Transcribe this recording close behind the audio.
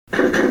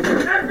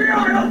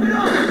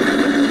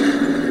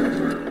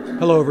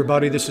Hello,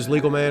 everybody. This is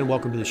Legal Man.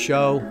 Welcome to the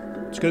show.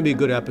 It's going to be a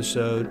good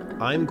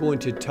episode. I'm going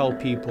to tell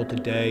people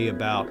today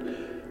about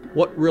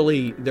what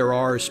really there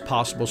are as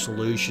possible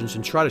solutions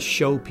and try to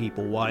show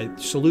people why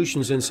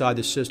solutions inside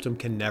the system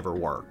can never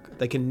work.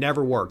 They can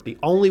never work. The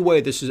only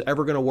way this is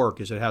ever going to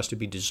work is it has to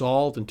be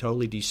dissolved and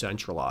totally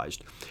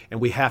decentralized. And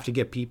we have to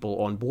get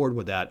people on board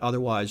with that.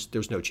 Otherwise,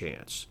 there's no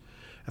chance.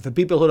 And for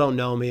people who don't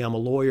know me, I'm a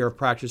lawyer. I've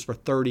practiced for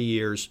 30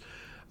 years.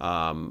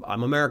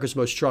 I'm America's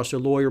most trusted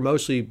lawyer,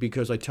 mostly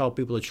because I tell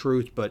people the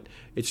truth, but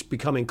it's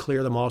becoming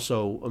clear that I'm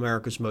also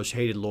America's most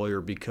hated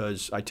lawyer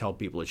because I tell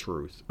people the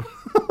truth.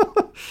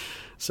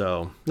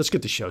 So let's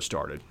get the show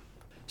started.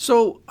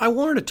 So I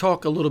wanted to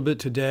talk a little bit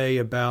today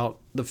about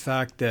the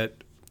fact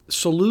that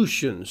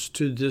solutions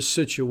to this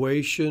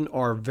situation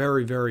are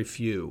very, very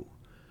few.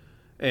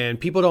 And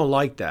people don't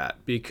like that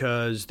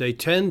because they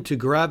tend to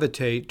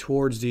gravitate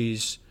towards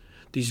these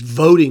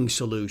voting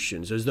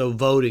solutions, as though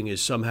voting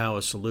is somehow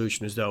a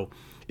solution, as though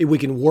we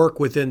can work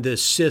within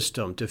this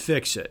system to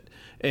fix it.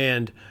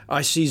 And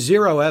I see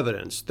zero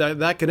evidence that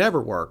that can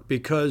ever work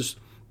because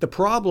the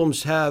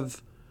problems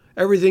have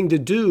everything to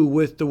do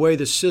with the way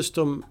the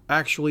system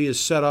actually is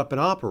set up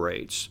and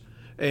operates.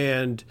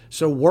 And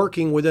so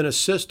working within a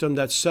system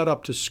that's set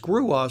up to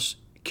screw us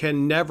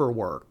can never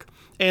work.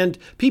 And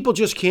people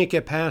just can't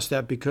get past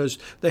that because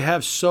they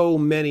have so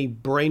many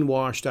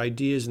brainwashed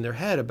ideas in their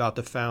head about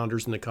the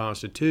founders and the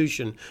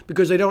Constitution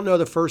because they don't know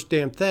the first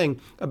damn thing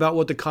about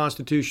what the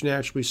Constitution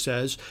actually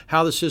says,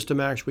 how the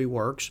system actually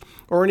works,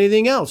 or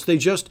anything else. They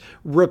just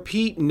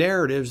repeat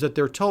narratives that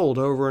they're told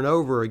over and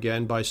over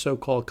again by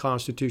so-called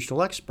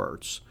constitutional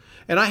experts.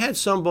 And I had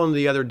someone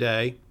the other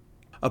day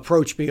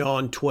approach me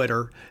on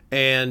Twitter,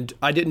 and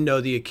I didn't know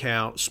the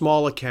account,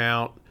 small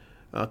account,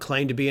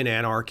 claimed to be an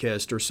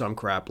anarchist or some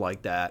crap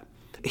like that.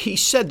 He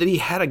said that he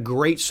had a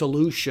great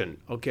solution.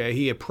 Okay,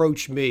 he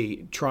approached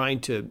me trying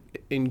to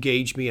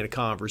engage me in a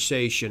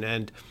conversation,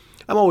 and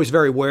I'm always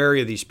very wary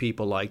of these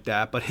people like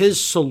that. But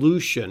his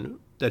solution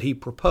that he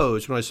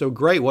proposed, when I said,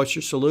 "Great, what's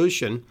your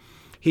solution?"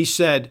 He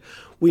said,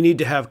 "We need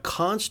to have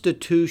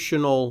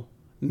constitutional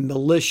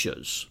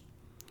militias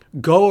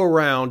go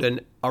around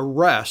and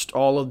arrest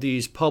all of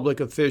these public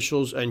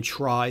officials and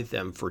try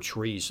them for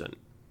treason."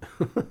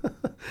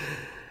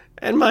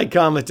 And my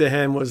comment to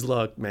him was,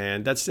 look,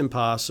 man, that's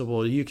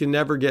impossible. You can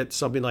never get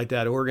something like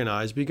that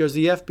organized because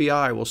the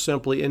FBI will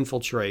simply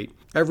infiltrate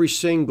every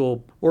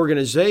single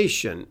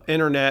organization,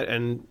 internet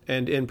and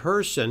in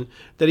person,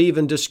 that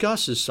even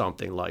discusses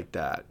something like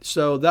that.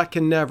 So that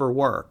can never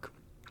work.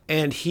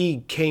 And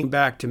he came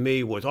back to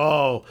me with,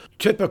 oh,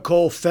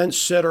 typical fence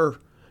sitter.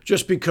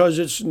 Just because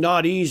it's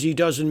not easy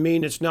doesn't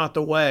mean it's not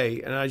the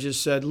way. And I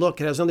just said, look,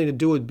 it has nothing to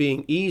do with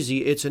being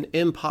easy. It's an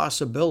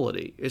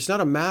impossibility. It's not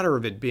a matter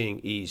of it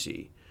being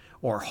easy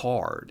or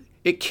hard.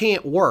 It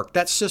can't work.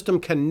 That system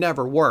can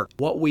never work.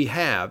 What we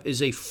have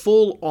is a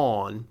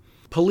full-on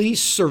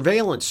police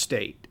surveillance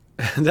state.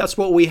 That's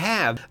what we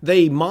have.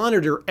 They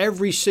monitor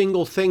every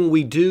single thing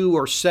we do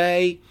or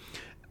say.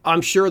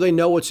 I'm sure they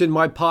know what's in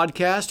my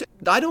podcast.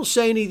 I don't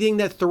say anything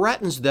that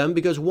threatens them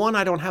because, one,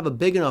 I don't have a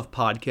big enough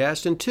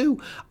podcast, and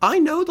two, I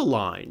know the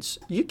lines.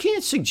 You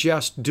can't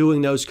suggest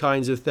doing those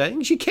kinds of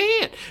things. You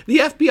can't. The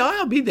FBI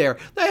will be there.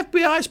 The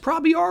FBI is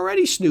probably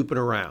already snooping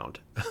around.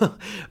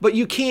 But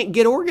you can't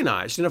get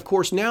organized. And, of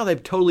course, now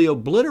they've totally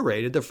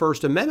obliterated the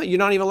First Amendment. You're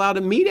not even allowed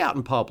to meet out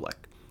in public.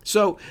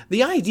 So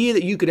the idea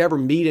that you could ever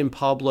meet in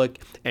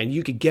public and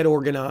you could get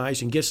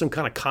organized and get some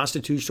kind of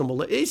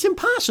constitutional, it's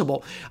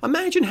impossible.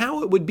 Imagine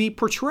how it would be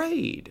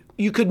portrayed.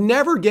 You could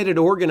never get it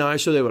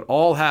organized so they would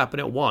all happen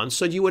at once.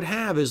 So you would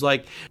have is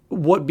like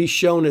what be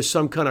shown as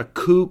some kind of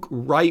kook,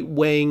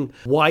 right-wing,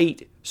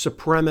 white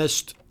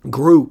supremacist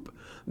group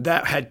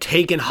that had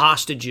taken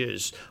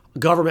hostages,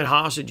 government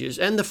hostages,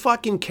 and the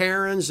fucking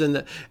Karens and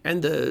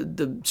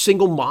the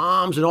single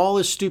moms and all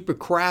this stupid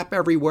crap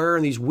everywhere,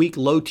 and these weak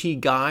low-T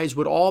guys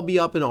would all be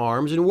up in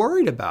arms and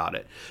worried about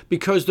it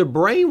because the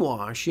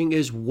brainwashing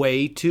is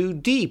way too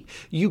deep.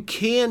 You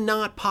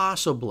cannot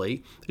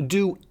possibly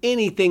do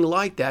anything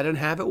like that and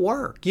have it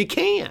work. You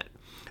can't.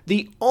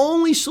 The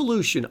only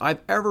solution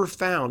I've ever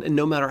found, and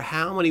no matter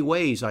how many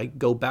ways I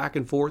go back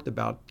and forth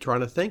about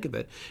trying to think of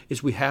it,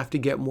 is we have to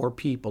get more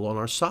people on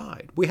our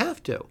side. We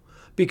have to,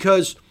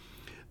 because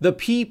the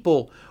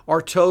people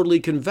are totally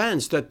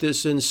convinced that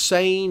this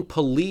insane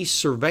police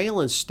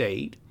surveillance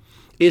state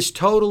is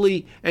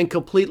totally and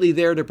completely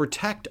there to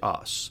protect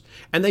us.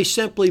 And they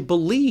simply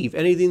believe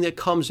anything that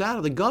comes out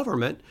of the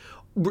government,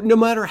 no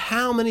matter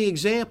how many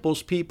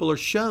examples people are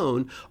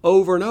shown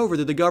over and over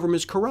that the government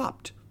is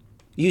corrupt.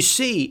 You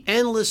see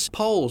endless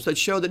polls that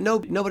show that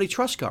nobody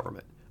trusts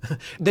government.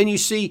 Then you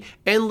see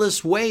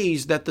endless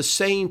ways that the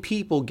same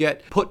people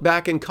get put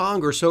back in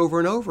Congress over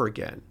and over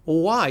again.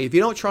 Well, why? If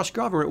you don't trust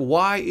government,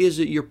 why is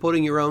it you're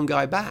putting your own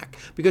guy back?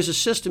 Because the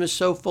system is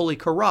so fully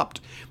corrupt.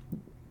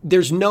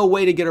 There's no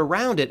way to get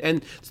around it.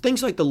 And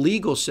things like the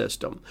legal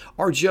system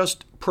are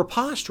just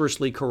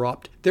preposterously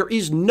corrupt. There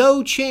is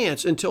no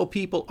chance until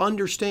people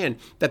understand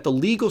that the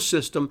legal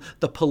system,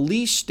 the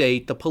police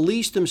state, the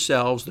police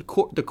themselves, the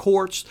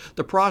courts,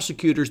 the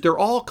prosecutors, they're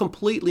all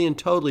completely and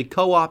totally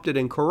co-opted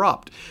and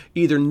corrupt,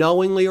 either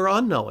knowingly or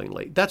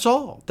unknowingly. That's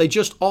all. They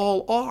just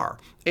all are.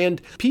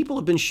 And people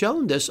have been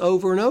shown this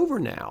over and over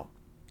now.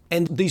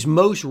 And these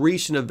most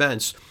recent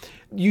events,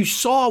 you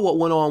saw what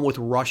went on with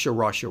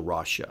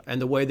Russia,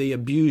 and the way they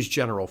abused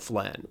General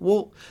Flynn.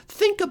 Well,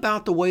 think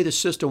about the way the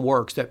system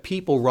works that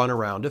people run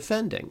around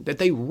defending, that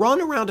they run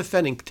around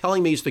defending,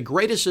 telling me it's the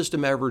greatest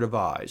system ever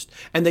devised.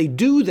 And they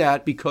do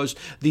that because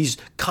these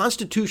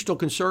constitutional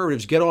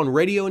conservatives get on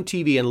radio and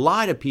TV and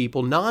lie to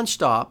people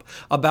nonstop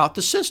about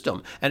the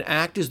system and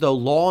act as though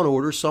law and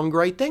order is some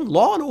great thing.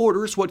 Law and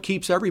order is what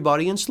keeps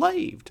everybody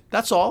enslaved.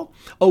 That's all.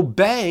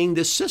 Obeying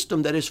this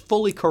system that is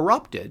fully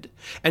corrupted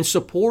and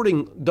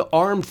supporting the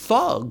armed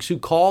thugs who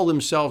call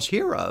themselves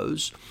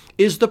heroes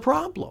is the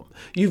problem.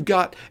 You've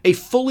got a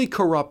fully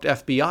corrupt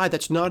FBI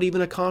that's not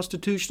even a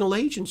constitutional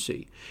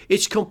agency.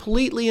 It's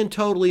completely and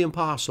totally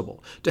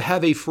impossible to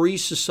have a free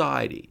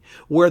society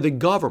where the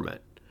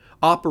government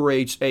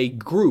operates a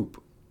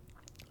group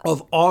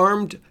of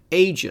armed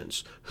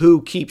agents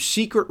who keep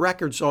secret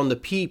records on the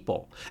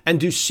people and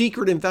do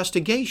secret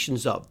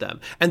investigations of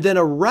them and then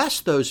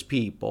arrest those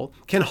people,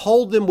 can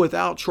hold them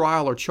without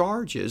trial or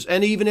charges.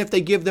 And even if they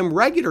give them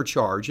regular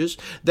charges,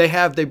 they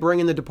bring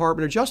in the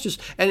Department of Justice,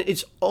 and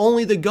it's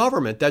only the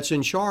government that's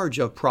in charge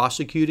of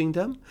prosecuting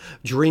them,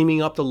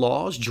 dreaming up the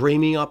laws,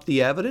 dreaming up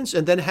the evidence,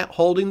 and then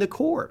holding the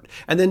court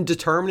and then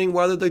determining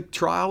whether the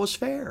trial was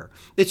fair.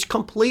 It's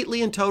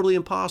completely and totally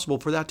impossible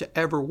for that to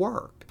ever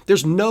work.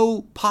 There's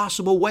no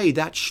possible way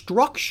that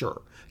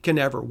structure can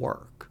ever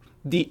work.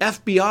 The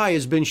FBI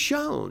has been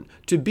shown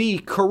to be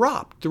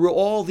corrupt through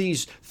all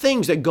these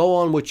things that go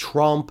on with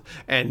Trump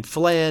and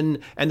Flynn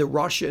and the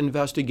Russia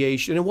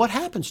investigation. And what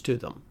happens to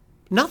them?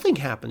 Nothing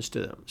happens to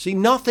them. See,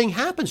 nothing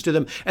happens to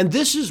them. And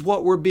this is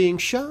what we're being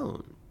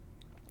shown.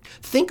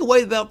 Think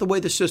about the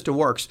way the system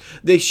works.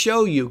 They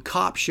show you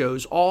cop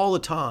shows all the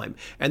time,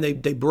 and they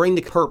bring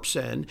the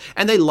perps in,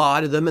 and they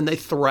lie to them, and they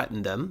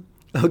threaten them.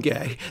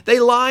 Okay, they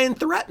lie and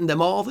threaten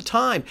them all the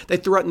time. They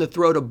threaten to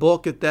throw the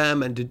book at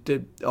them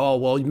and oh,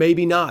 well,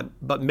 maybe not,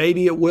 but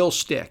maybe it will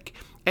stick.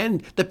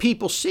 And the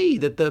people see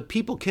that the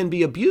people can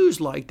be abused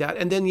like that,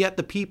 and then yet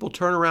the people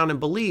turn around and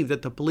believe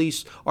that the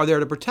police are there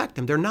to protect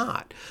them. They're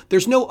not.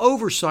 There's no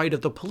oversight of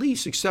the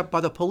police except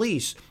by the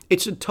police.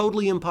 It's a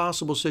totally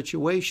impossible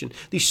situation.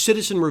 These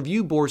citizen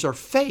review boards are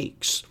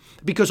fakes,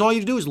 because all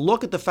you do is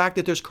look at the fact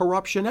that there's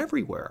corruption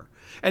everywhere.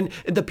 And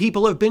the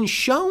people have been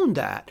shown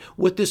that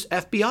with this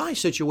FBI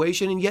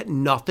situation, and yet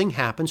nothing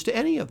happens to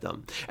any of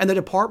them. And the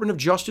Department of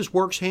Justice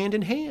works hand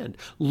in hand.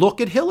 Look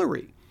at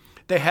Hillary.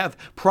 They have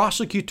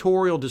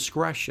prosecutorial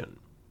discretion.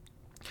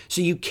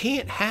 So you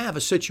can't have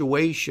a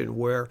situation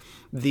where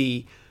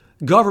the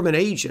government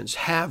agents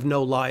have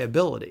no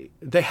liability.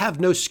 They have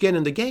no skin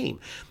in the game.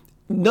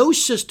 No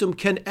system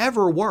can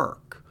ever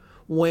work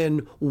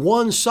when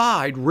one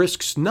side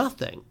risks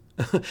nothing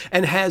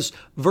and has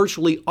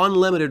virtually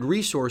unlimited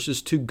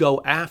resources to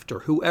go after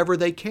whoever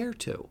they care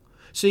to.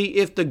 See,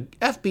 if the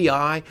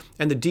FBI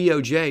and the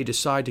DOJ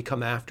decide to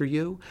come after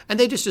you, and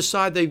they just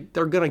decide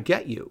they're going to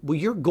get you, well,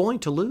 you're going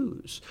to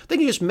lose. They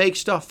can just make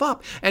stuff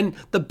up. And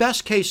the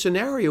best case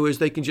scenario is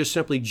they can just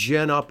simply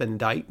gin up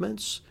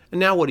indictments. And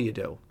now what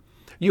do?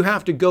 You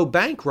have to go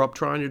bankrupt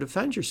trying to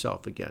defend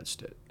yourself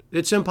against it.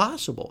 It's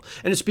impossible.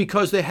 And it's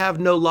because they have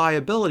no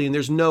liability and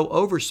there's no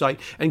oversight,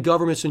 and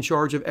government's in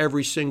charge of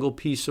every single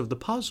piece of the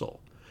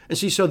puzzle. And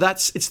see, so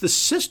it's the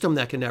system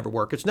that can never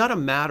work. It's not a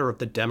matter of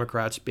the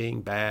Democrats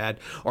being bad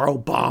or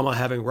Obama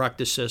having wrecked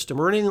the system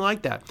or anything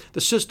like that.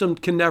 The system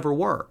can never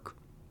work.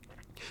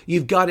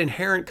 You've got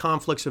inherent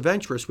conflicts of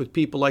interest with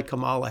people like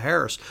Kamala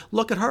Harris.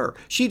 Look at her.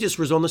 She just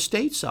was on the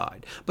state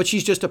side, but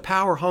she's just a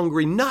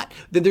power-hungry nut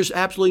that there's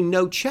absolutely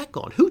no check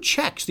on. Who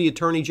checks the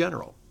attorney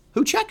general?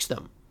 Who checks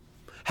them?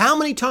 How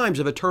many times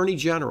have attorney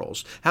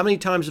generals, how many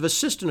times have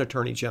assistant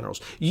attorney generals,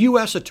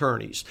 U.S.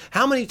 attorneys,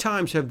 how many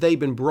times have they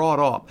been brought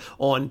up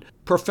on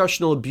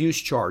professional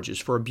abuse charges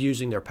for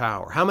abusing their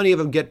power? How many of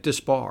them get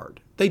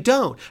disbarred? They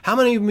don't. How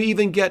many of them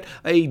even get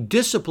a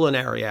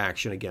disciplinary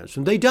action against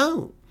them? They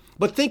don't.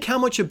 But think how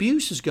much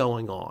abuse is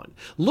going on.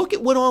 Look at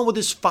what went on with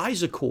this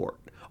FISA court.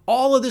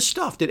 All of this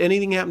stuff. Did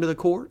anything happen to the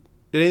court?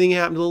 Did anything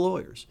happen to the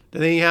lawyers?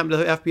 Did anything happen to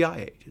the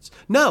FBI agents?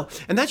 No.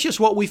 And that's just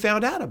what we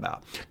found out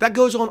about. That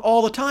goes on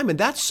all the time. And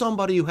that's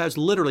somebody who has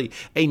literally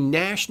a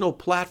national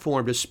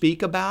platform to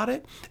speak about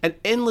it, and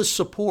endless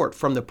support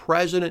from the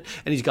president.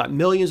 And he's got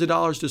millions of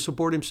dollars to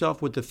support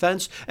himself with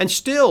defense. And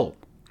still,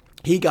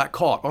 he got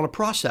caught on a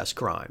process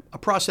crime. A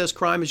process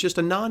crime is just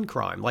a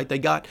non-crime, like they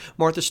got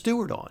Martha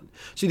Stewart on.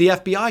 See, the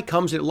FBI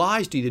comes and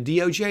lies to you, the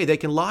DOJ, they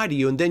can lie to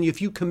you, and then if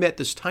you commit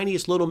this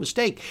tiniest little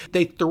mistake,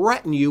 they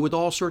threaten you with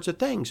all sorts of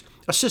things.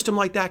 A system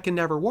like that can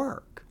never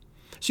work.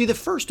 See, the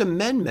First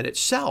Amendment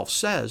itself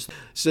says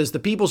the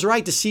people's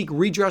right to seek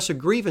redress of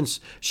grievance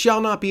shall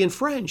not be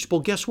infringed.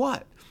 Well, guess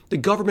what? The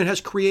government has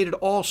created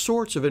all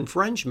sorts of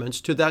infringements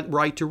to that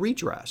right to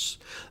redress.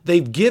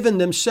 They've given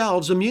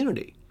themselves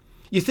immunity.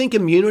 You think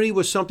immunity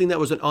was something that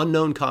was an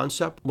unknown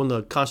concept when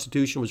the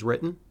Constitution was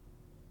written?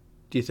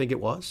 Do you think it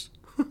was?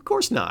 Of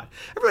course not.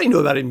 Everybody knew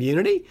about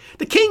immunity.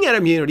 The king had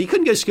immunity. You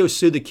couldn't just go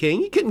sue the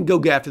king. You couldn't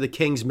go after the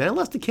king's men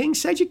unless the king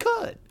said you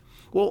could.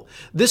 Well,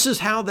 this is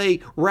how they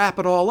wrap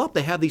it all up.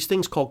 They have these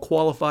things called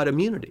qualified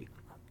immunity.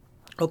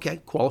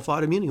 Okay,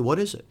 qualified immunity, what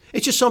is it?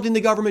 It's just something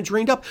the government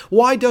dreamed up.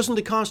 Why doesn't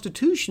the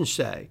Constitution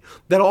say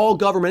that all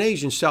government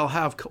agents shall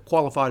have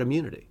qualified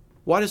immunity?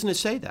 Why doesn't it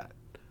say that?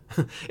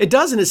 It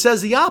doesn't. It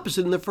says the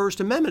opposite in the First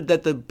Amendment,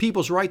 that the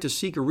people's right to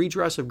seek a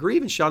redress of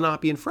grievance shall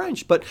not be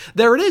infringed. But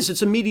there it is.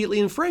 It's immediately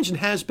infringed and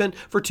has been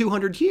for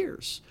 200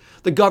 years.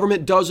 The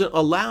government doesn't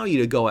allow you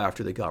to go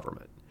after the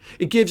government.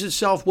 It gives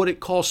itself what it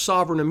calls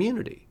sovereign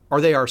immunity.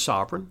 Are they our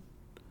sovereign?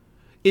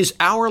 Is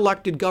our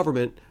elected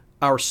government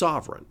our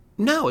sovereign?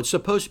 No, it's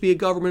supposed to be a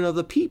government of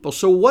the people.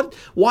 So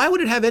why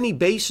would it have any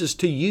basis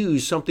to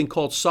use something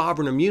called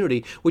sovereign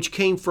immunity, which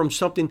came from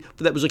something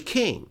that was a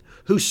king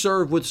who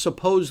served with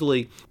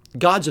supposedly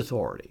God's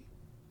authority?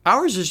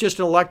 Ours is just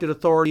an elected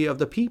authority of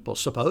the people,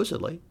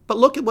 supposedly. But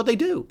look at what they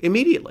do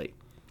immediately.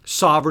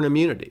 Sovereign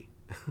immunity.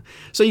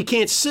 So you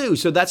can't sue.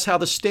 So that's how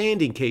the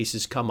standing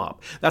cases come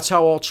up. That's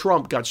how all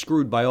Trump got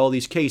screwed by all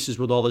these cases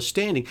with all this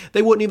standing.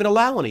 They wouldn't even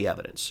allow any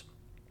evidence.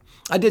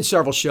 I did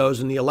several shows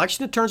in the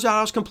election. It turns out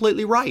I was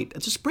completely right.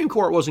 The Supreme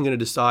Court wasn't going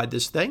to decide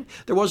this thing.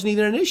 There wasn't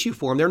even an issue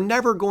for them. They're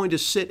never going to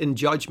sit in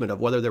judgment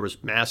of whether there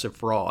was massive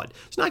fraud.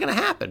 It's not going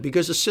to happen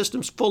because the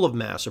system's full of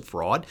massive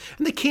fraud,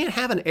 and they can't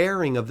have an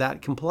airing of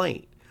that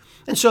complaint.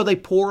 And so they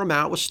pour them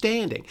out with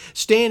standing.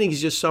 Standing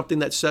is just something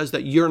that says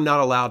that you're not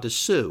allowed to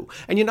sue.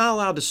 And you're not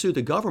allowed to sue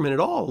the government at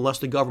all unless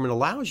the government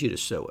allows you to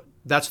sue it.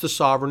 That's the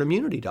sovereign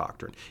immunity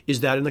doctrine.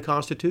 Is that in the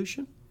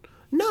Constitution?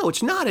 No,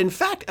 it's not. In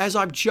fact, as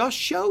I've just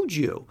showed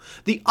you,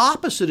 the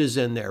opposite is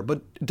in there.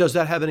 But does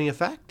that have any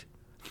effect?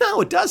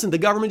 No, it doesn't. The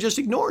government just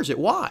ignores it.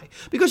 Why?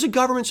 Because the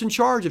government's in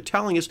charge of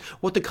telling us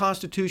what the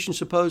Constitution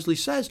supposedly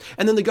says,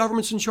 and then the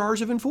government's in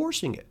charge of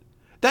enforcing it.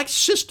 That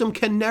system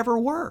can never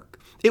work.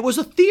 It was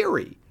a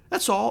theory.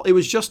 That's all. It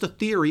was just a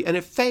theory, and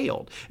it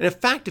failed. And in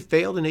fact, it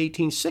failed in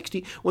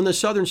 1860 when the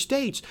southern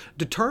states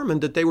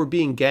determined that they were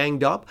being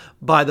ganged up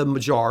by the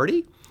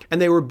majority, and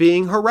they were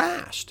being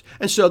harassed.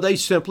 And so they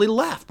simply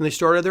left and they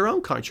started their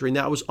own country. And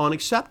that was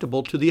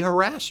unacceptable to the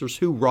harassers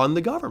who run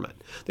the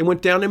government. They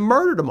went down and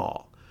murdered them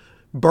all,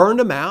 burned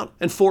them out,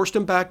 and forced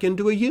them back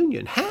into a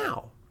union.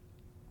 How?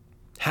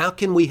 How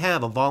can we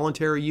have a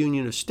voluntary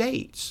union of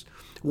states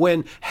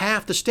when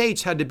half the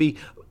states had to be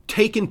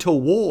taken to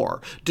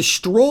war,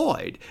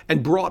 destroyed,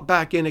 and brought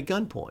back in at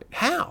gunpoint?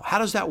 How? How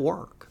does that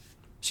work?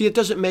 See, it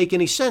doesn't make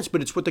any sense,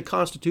 but it's what the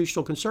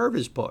constitutional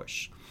conservatives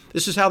push.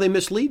 This is how they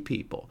mislead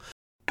people.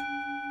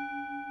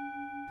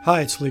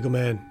 Hi, it's Legal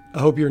Man. I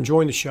hope you're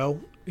enjoying the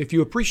show. If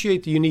you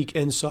appreciate the unique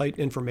insight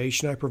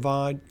information I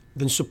provide,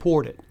 then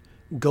support it.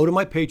 Go to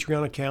my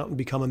Patreon account and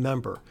become a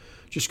member.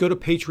 Just go to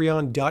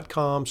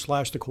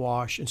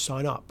patreon.com/thequash and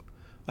sign up.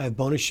 I have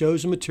bonus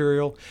shows and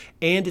material,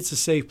 and it's a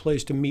safe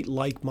place to meet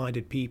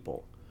like-minded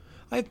people.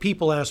 I have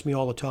people ask me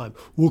all the time,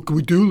 what can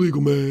we do,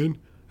 Legal Man?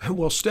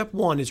 Well, step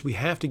one is we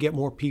have to get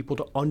more people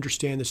to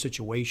understand the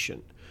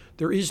situation.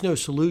 There is no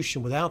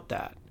solution without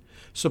that.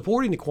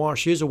 Supporting the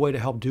Quash is a way to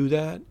help do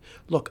that.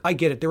 Look, I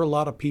get it. There are a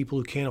lot of people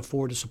who can't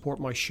afford to support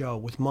my show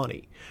with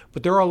money.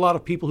 But there are a lot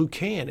of people who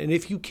can. And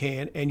if you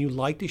can and you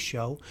like the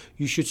show,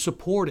 you should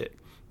support it.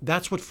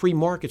 That's what free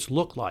markets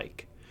look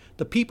like.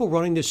 The people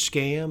running this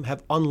scam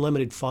have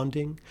unlimited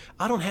funding.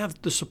 I don't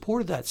have the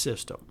support of that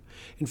system.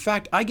 In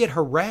fact, I get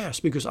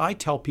harassed because I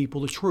tell people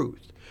the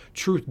truth.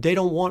 Truth they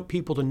don't want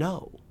people to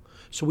know.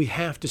 So we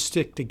have to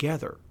stick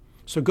together.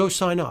 So go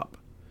sign up.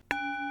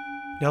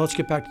 Now let's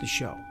get back to the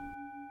show.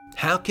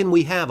 How can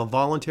we have a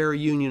voluntary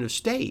union of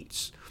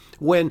states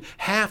when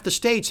half the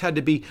states had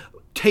to be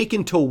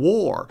taken to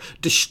war,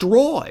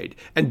 destroyed,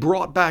 and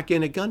brought back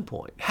in at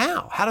gunpoint?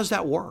 How? How does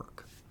that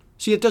work?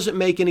 See, it doesn't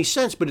make any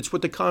sense, but it's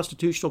what the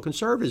constitutional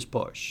conservatives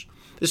push.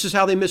 This is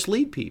how they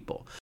mislead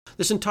people.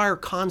 This entire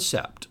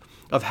concept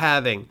of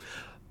having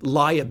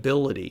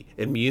liability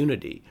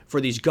immunity for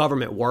these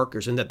government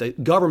workers and that the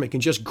government can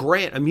just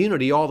grant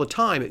immunity all the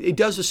time. It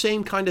does the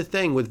same kind of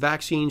thing with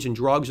vaccines and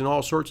drugs and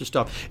all sorts of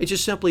stuff. It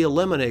just simply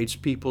eliminates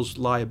people's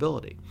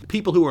liability.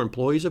 People who are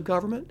employees of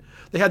government,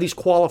 they have these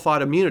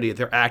qualified immunity if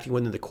they're acting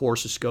within the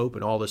course of scope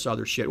and all this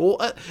other shit. Well,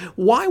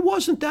 why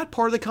wasn't that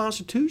part of the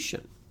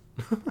Constitution?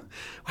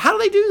 How do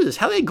they do this?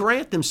 How do they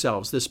grant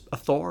themselves this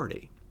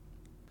authority?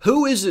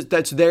 Who is it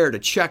that's there to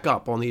check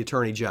up on the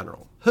Attorney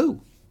General?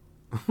 Who?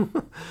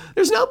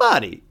 There's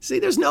nobody. See,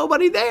 there's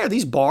nobody there.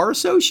 These bar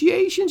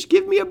associations,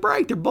 give me a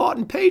break. They're bought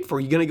and paid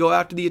for. You going to go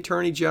after the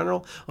Attorney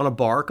General on a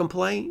bar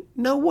complaint?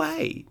 No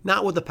way.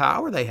 Not with the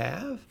power they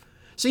have.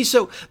 See,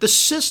 so the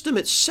system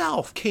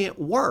itself can't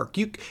work.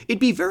 It'd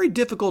be very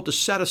difficult to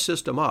set a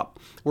system up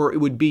where it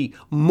would be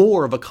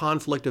more of a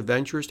conflict of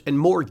interest and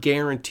more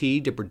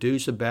guaranteed to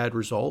produce a bad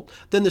result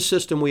than the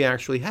system we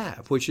actually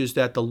have, which is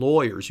that the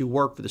lawyers who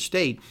work for the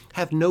state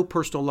have no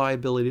personal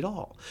liability at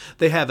all.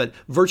 They have a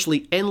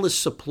virtually endless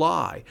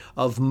supply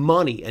of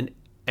money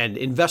and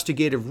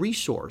investigative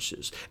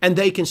resources, and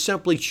they can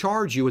simply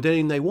charge you with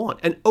anything they want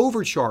and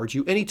overcharge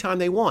you anytime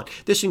they want.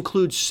 This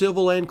includes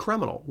civil and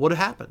criminal. What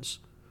happens?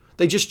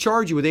 They just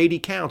charge you with 80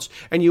 counts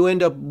and you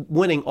end up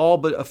winning all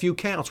but a few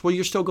counts. Well,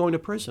 you're still going to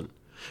prison.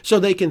 So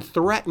they can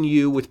threaten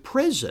you with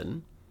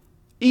prison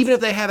even if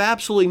they have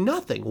absolutely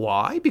nothing.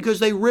 Why? Because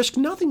they risk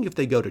nothing if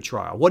they go to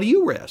trial. What do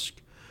you risk?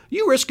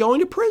 You risk going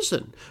to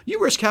prison. You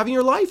risk having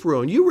your life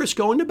ruined. You risk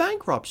going to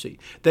bankruptcy.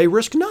 They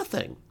risk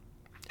nothing.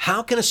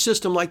 How can a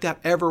system like that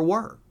ever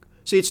work?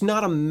 See, it's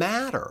not a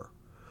matter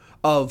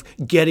of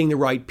getting the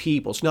right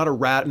people. It's not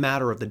a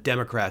matter of the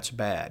Democrats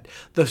bad.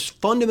 The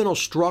fundamental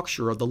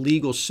structure of the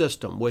legal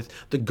system, with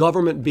the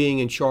government being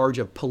in charge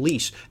of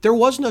police, there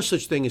was no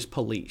such thing as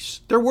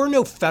police. There were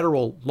no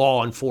federal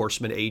law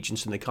enforcement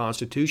agents in the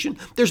Constitution.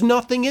 There's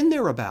nothing in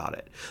there about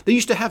it. They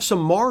used to have some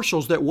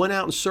marshals that went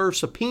out and served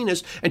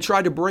subpoenas and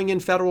tried to bring in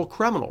federal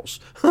criminals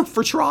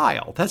for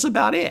trial. That's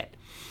about it.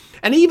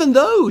 And even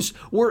those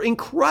were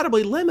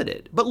incredibly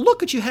limited. But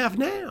look what you have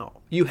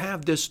now. You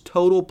have this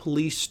total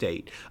police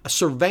state, a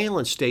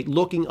surveillance state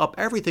looking up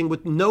everything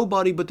with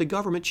nobody but the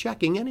government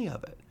checking any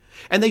of it.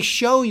 And they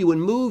show you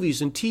in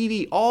movies and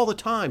TV all the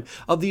time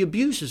of the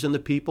abuses, and the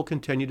people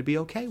continue to be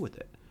okay with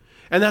it.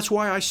 And that's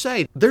why I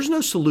say there's no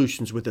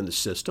solutions within the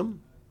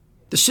system.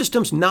 The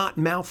system's not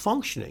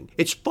malfunctioning.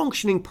 It's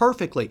functioning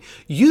perfectly.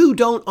 You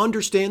don't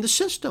understand the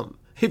system.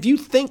 If you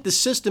think the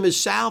system is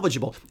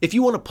salvageable, if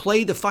you want to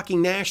play the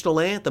fucking national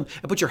anthem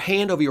and put your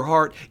hand over your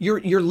heart,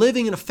 you're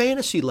living in a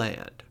fantasy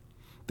land.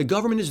 The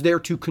government is there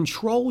to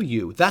control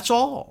you. That's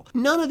all.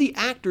 None of the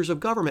actors of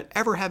government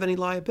ever have any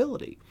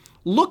liability.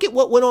 Look at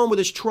what went on with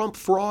this Trump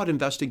fraud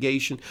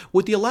investigation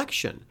with the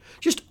election.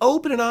 Just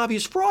open and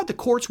obvious fraud. The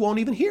courts won't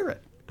even hear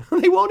it.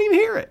 They won't even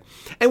hear it.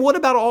 And what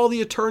about all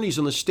the attorneys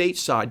on the state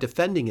side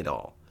defending it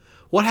all?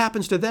 What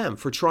happens to them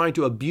for trying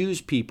to abuse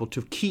people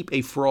to keep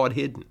a fraud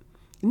hidden?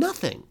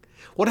 Nothing.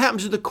 What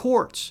happens to the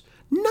courts?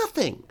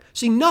 Nothing.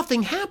 See,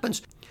 nothing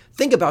happens.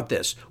 Think about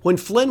this. When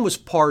Flynn was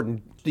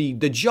pardoned, the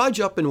judge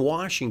up in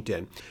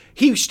Washington,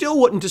 he still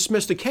wouldn't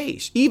dismiss the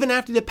case. Even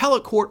after the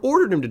appellate court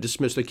ordered him to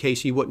dismiss the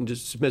case, he wouldn't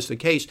dismiss the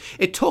case.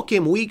 It took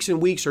him weeks and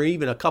weeks or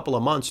even a couple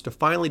of months to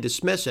finally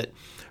dismiss it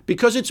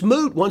because it's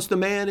moot once the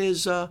man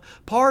is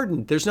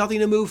pardoned. There's nothing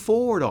to move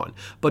forward on.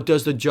 But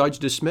does the judge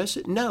dismiss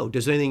it? No.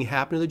 Does anything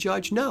happen to the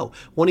judge? No.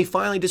 When he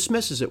finally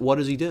dismisses it, what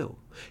does he do?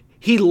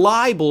 He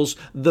libels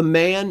the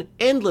man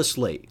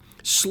endlessly.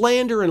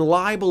 Slander and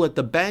libel at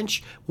the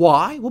bench.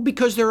 Why? Well,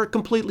 because they're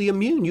completely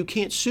immune. You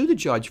can't sue the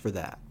judge for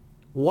that.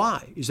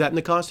 Why? Is that in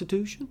the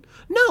Constitution?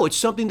 No, it's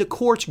something the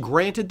courts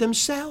granted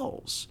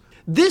themselves.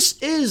 This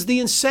is the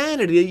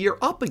insanity that you're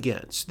up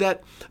against,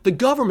 that the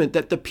government,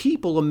 that the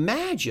people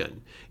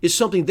imagine is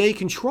something they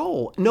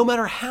control, no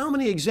matter how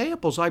many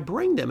examples I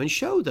bring them and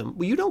show them.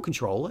 Well, you don't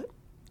control it.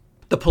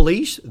 The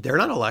police, they're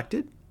not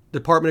elected. The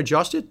Department of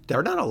Justice,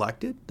 they're not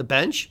elected. The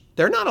bench,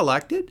 they're not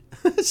elected.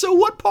 So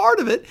what part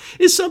of it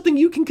is something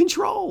you can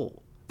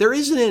control? There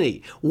isn't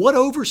any. What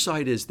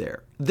oversight is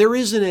there? There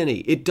isn't any.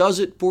 It does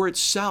it for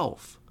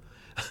itself.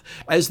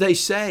 As they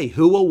say,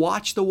 who will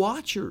watch the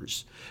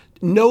watchers?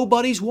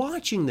 Nobody's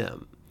watching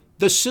them.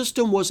 The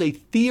system was a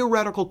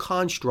theoretical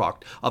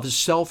construct of a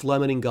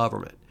self-limiting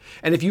government.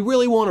 And if you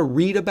really want to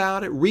read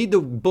about it, read the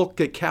book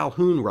that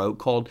Calhoun wrote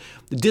called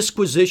The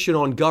Disquisition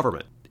on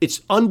Government.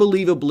 It's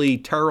unbelievably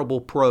terrible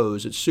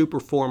prose. It's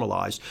super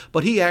formalized,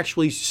 but he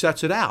actually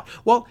sets it out.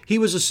 Well, he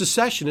was a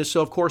secessionist,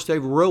 so of course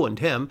they've ruined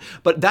him,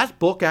 but that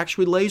book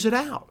actually lays it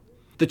out.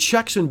 The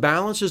checks and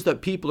balances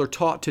that people are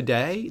taught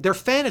today, they're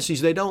fantasies.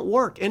 They don't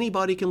work.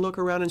 Anybody can look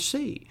around and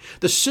see.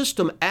 The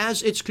system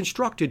as it's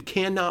constructed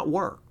cannot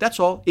work. That's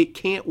all. It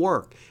can't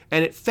work.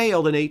 And it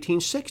failed in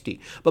 1860.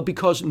 But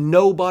because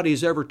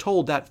nobody's ever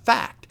told that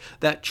fact,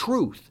 that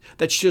truth,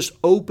 that's just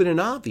open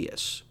and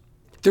obvious,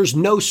 there's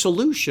no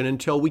solution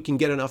until we can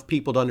get enough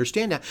people to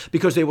understand that,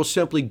 because they will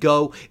simply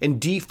go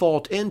and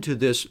default into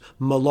this,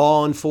 my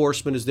law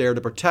enforcement is there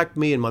to protect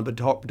me and my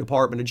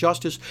Department of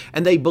Justice,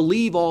 and they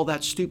believe all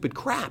that stupid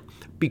crap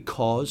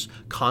because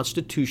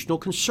constitutional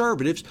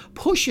conservatives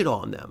push it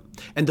on them.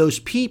 And those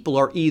people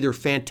are either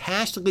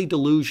fantastically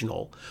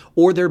delusional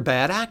or they're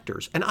bad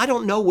actors. And I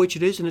don't know which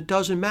it is, and it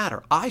doesn't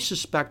matter. I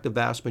suspect the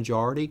vast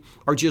majority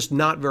are just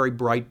not very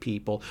bright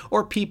people,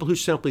 or people who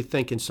simply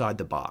think inside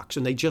the box,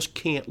 and they just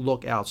can't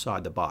look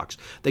outside the box.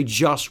 They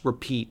just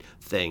repeat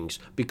things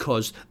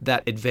because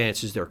that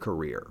advances their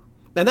career.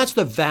 And that's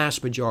the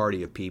vast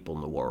majority of people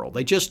in the world.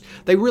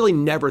 They really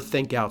never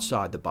think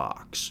outside the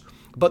box.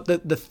 But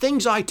the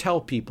things I tell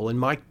people in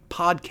my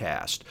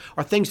podcast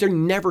are things they're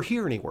never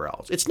hear anywhere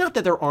else. It's not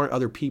that there aren't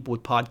other people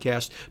with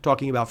podcasts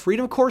talking about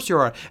freedom. Of course there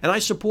are. And I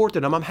support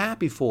them. I'm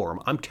happy for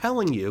them. I'm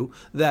telling you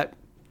that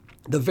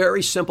The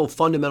very simple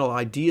fundamental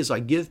ideas I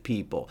give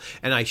people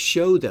and I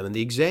show them and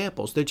the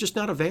examples, they're just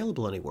not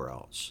available anywhere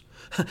else.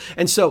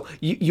 And so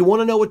you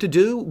want to know what to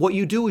do? What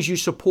you do is you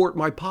support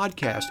my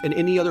podcast and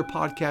any other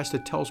podcast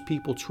that tells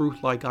people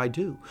truth like I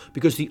do.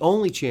 Because the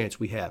only chance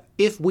we have,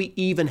 if we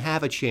even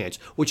have a chance,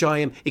 which I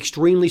am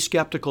extremely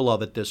skeptical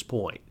of at this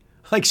point,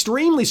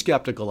 extremely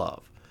skeptical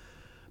of,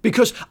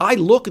 because I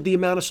look at the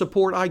amount of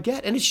support I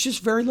get and it's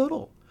just very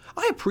little.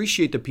 I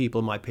appreciate the people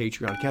in my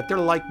Patreon account. They're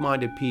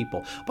like-minded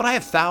people. But I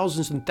have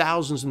thousands and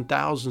thousands and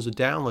thousands of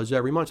downloads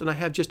every month, and I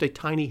have just a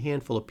tiny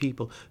handful of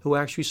people who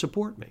actually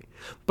support me.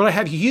 But I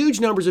have huge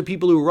numbers of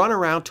people who run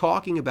around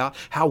talking about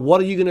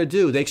what are you going to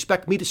do? They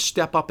expect me to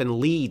step up and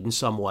lead in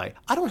some way.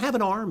 I don't have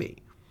an army.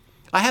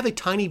 I have a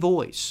tiny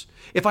voice.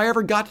 If I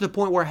ever got to the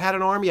point where I had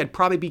an army, I'd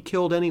probably be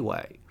killed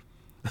anyway.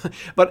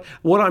 But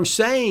what I'm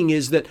saying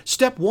is that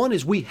step one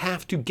is we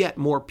have to get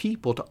more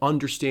people to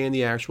understand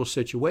the actual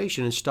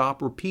situation and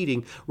stop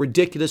repeating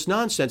ridiculous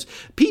nonsense.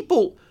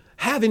 People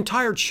have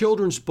entire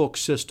children's book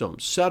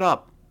systems set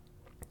up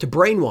to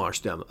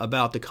brainwash them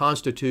about the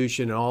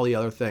Constitution and all the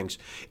other things.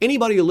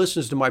 Anybody who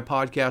listens to my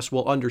podcast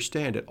will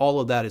understand it. All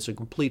of that is a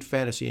complete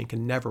fantasy and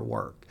can never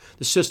work.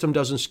 The system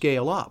doesn't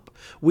scale up.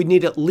 We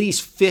need at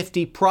least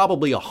 50,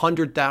 probably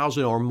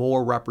 100,000 or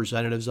more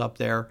representatives up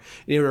there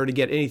in order to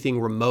get anything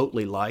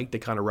remotely like the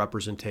kind of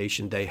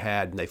representation they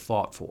had and they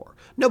fought for.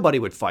 Nobody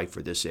would fight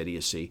for this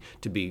idiocy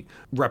to be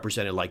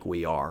represented like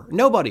we are.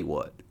 Nobody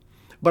would.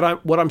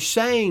 But what I'm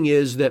saying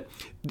is that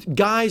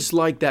guys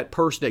like that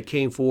person that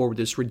came forward with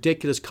this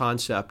ridiculous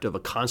concept of a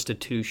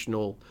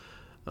constitutional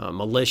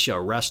militia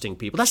arresting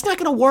people, that's not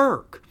going to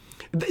work.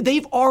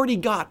 They've already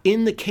got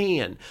in the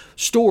can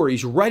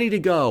stories ready to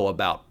go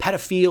about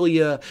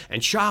pedophilia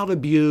and child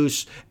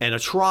abuse and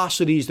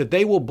atrocities that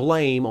they will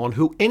blame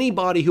on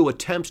anybody who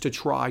attempts to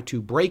try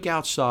to break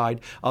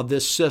outside of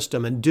this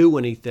system and do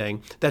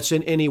anything that's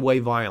in any way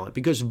violent.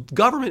 Because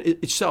government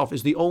itself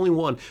is the only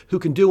one who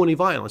can do any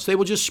violence. They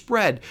will just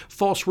spread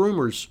false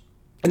rumors.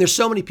 And there's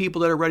so many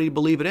people that are ready to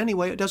believe it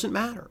anyway, it doesn't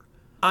matter.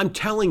 I'm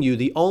telling you,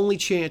 the only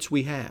chance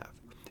we have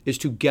is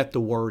to get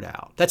the word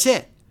out. That's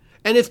it.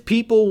 And if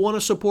people want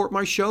to support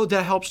my show,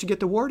 that helps to get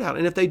the word out.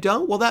 And if they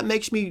don't, well, that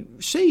makes me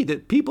see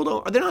that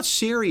they're not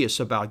serious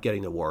about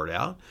getting the word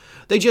out.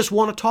 They just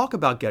want to talk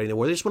about getting the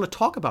word. They just want to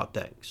talk about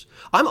things.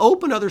 I'm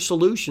open to other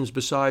solutions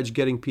besides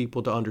getting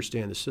people to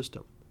understand the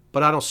system.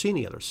 But I don't see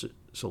any other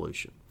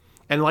solution.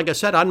 And like I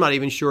said, I'm not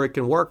even sure it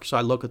can work. So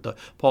I look at the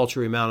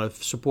paltry amount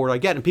of support I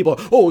get. And people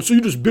are, oh, so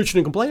you're just bitching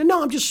and complaining?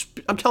 No,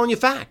 I'm telling you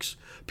facts.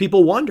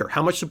 People wonder,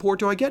 how much support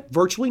do I get?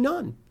 Virtually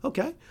none.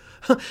 Okay.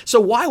 So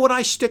why would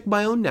I stick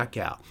my own neck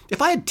out?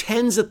 If I had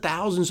tens of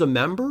thousands of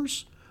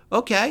members,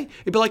 okay,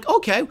 it'd be like,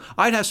 okay,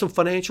 I'd have some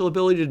financial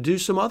ability to do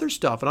some other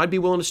stuff, and I'd be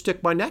willing to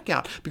stick my neck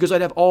out because I'd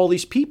have all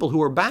these people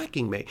who are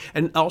backing me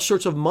and all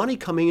sorts of money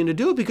coming in to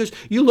do it. Because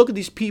you look at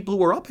these people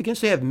who are up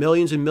against, they have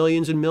millions and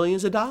millions and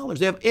millions of dollars.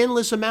 They have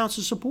endless amounts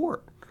of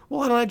support.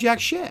 Well, I don't have jack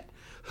shit.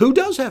 Who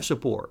does have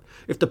support?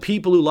 If the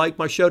people who like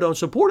my show don't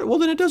support it, well,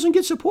 then it doesn't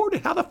get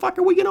supported. How the fuck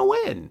are we going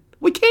to win?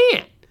 We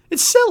can't.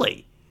 It's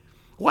silly.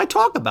 Why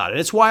talk about it?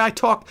 It's why I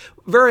talk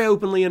very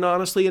openly and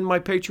honestly in my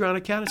Patreon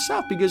account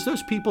itself, because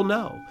those people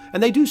know.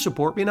 And they do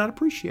support me and I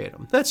appreciate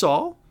them. That's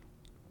all.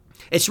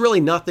 It's really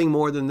nothing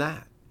more than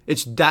that.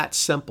 It's that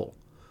simple.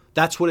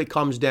 That's what it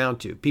comes down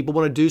to. People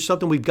want to do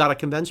something, we've got to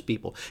convince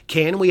people.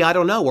 Can we? I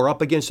don't know. We're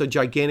up against a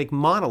gigantic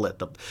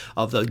monolith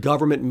of the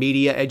government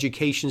media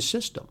education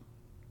system.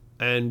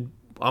 And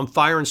I'm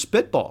firing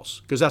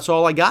spitballs because that's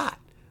all I got.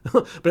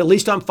 But at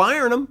least I'm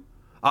firing them.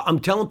 I'm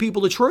telling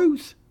people the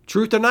truth.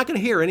 Truth they're not going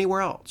to hear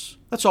anywhere else.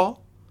 That's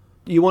all.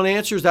 You want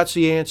answers? That's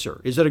the answer.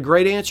 Is it a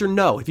great answer?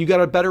 No. If you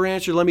got a better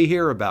answer, let me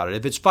hear about it.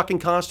 If it's fucking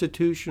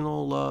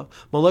constitutional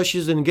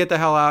militias, then get the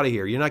hell out of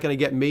here. You're not going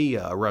to get me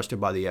arrested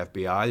by the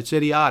FBI. It's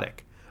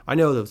idiotic. I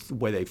know the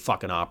way they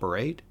fucking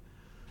operate.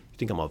 You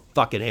think I'm a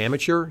fucking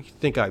amateur? You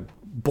think I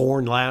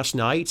born last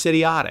night? It's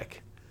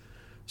idiotic.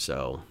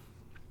 So,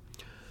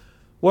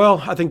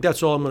 well, I think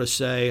that's all I'm going to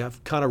say.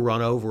 I've kind of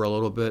run over a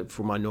little bit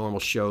for my normal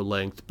show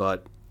length,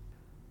 but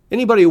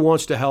anybody who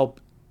wants to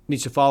help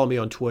needs to follow me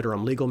on Twitter.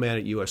 I'm Legal Man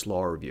at US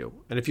Law Review.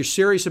 And if you're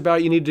serious about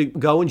it, you need to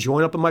go and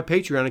join up in my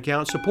Patreon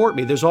account and support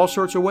me. There's all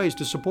sorts of ways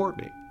to support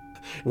me.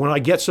 When I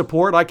get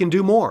support, I can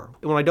do more.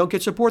 And when I don't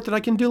get support, then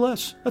I can do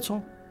less. That's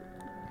all.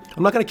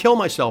 I'm not going to kill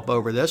myself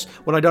over this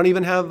when I don't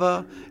even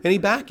have any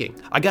backing.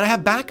 I got to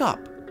have backup.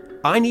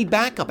 I need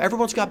backup.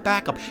 Everyone's got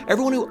backup.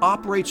 Everyone who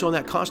operates on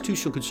that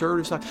constitutional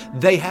conservative side,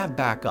 they have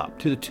backup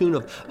to the tune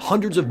of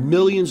hundreds of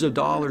millions of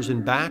dollars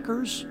in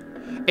backers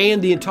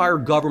and the entire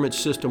government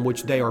system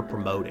which they are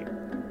promoting.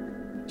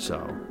 So,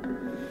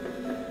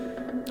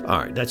 all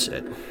right, that's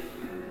it.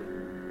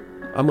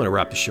 I'm going to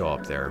wrap the show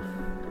up there.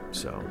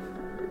 So,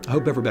 I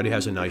hope everybody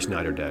has a nice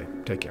night or day.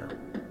 Take care.